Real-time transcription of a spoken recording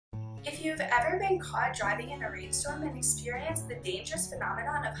If you've ever been caught driving in a rainstorm and experienced the dangerous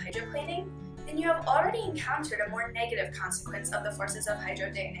phenomenon of hydroplaning, then you have already encountered a more negative consequence of the forces of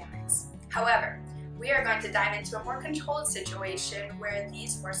hydrodynamics. However, we are going to dive into a more controlled situation where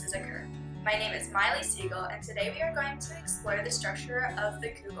these forces occur. My name is Mylie Siegel, and today we are going to explore the structure of the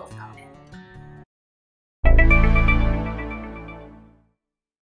Kugel Fountain.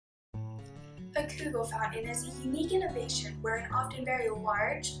 A Kugel Fountain is a unique innovation where an often very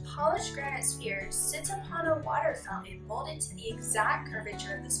large, polished granite sphere sits upon a water fountain molded to the exact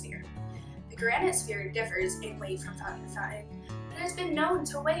curvature of the sphere. The granite sphere differs in weight from fountain to fountain, but has been known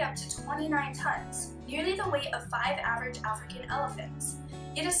to weigh up to 29 tons, nearly the weight of 5 average African elephants.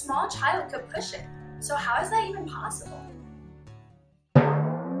 Yet a small child could push it, so how is that even possible?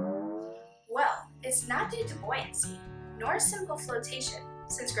 Well, it's not due to buoyancy, nor simple flotation,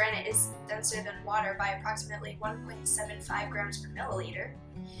 since granite is denser than water by approximately 1.75 grams per milliliter.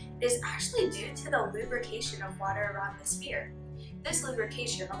 It is actually due to the lubrication of water around the sphere. This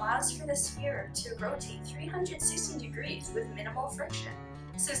lubrication allows for the sphere to rotate 360 degrees with minimal friction,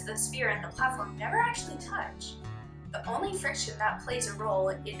 since the sphere and the platform never actually touch. The only friction that plays a role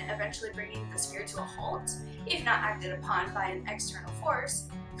in eventually bringing the sphere to a halt, if not acted upon by an external force,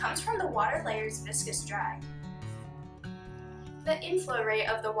 comes from the water layer's viscous drag. The inflow rate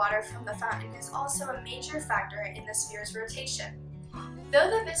of the water from the fountain is also a major factor in the sphere's rotation.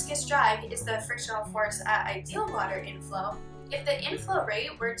 Though the viscous drag is the frictional force at ideal water inflow, if the inflow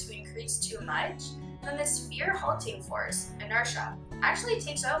rate were to increase too much, then the sphere halting force, inertia, actually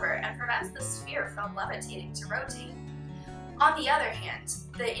takes over and prevents the sphere from levitating to rotate. On the other hand,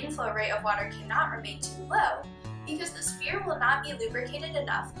 the inflow rate of water cannot remain too low because the sphere will not be lubricated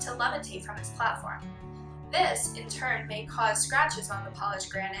enough to levitate from its platform. This, in turn, may cause scratches on the polished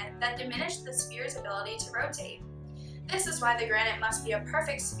granite that diminish the sphere's ability to rotate. This is why the granite must be a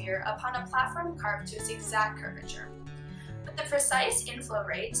perfect sphere upon a platform carved to its exact curvature. With the precise inflow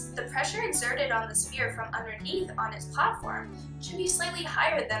rates, the pressure exerted on the sphere from underneath on its platform should be slightly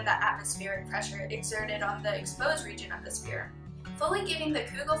higher than the atmospheric pressure exerted on the exposed region of the sphere, fully giving the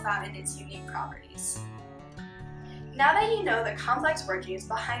Kugel Fountain its unique properties. Now that you know the complex workings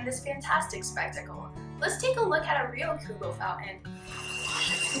behind this fantastic spectacle, let's take a look at a real Kugel Fountain.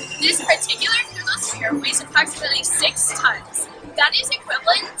 This particular Kugel sphere weighs approximately 6 tons. That is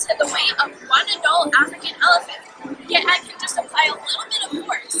equivalent to the weight of one adult African elephant, yet I can just apply a little bit of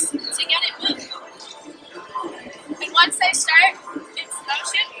force to get it moving. And once I start its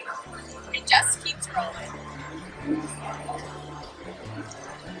motion, it just keeps rolling.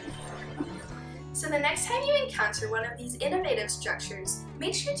 So the next time you encounter one of these innovative structures,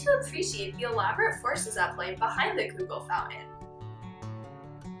 make sure to appreciate the elaborate forces at play behind the Kugel Fountain.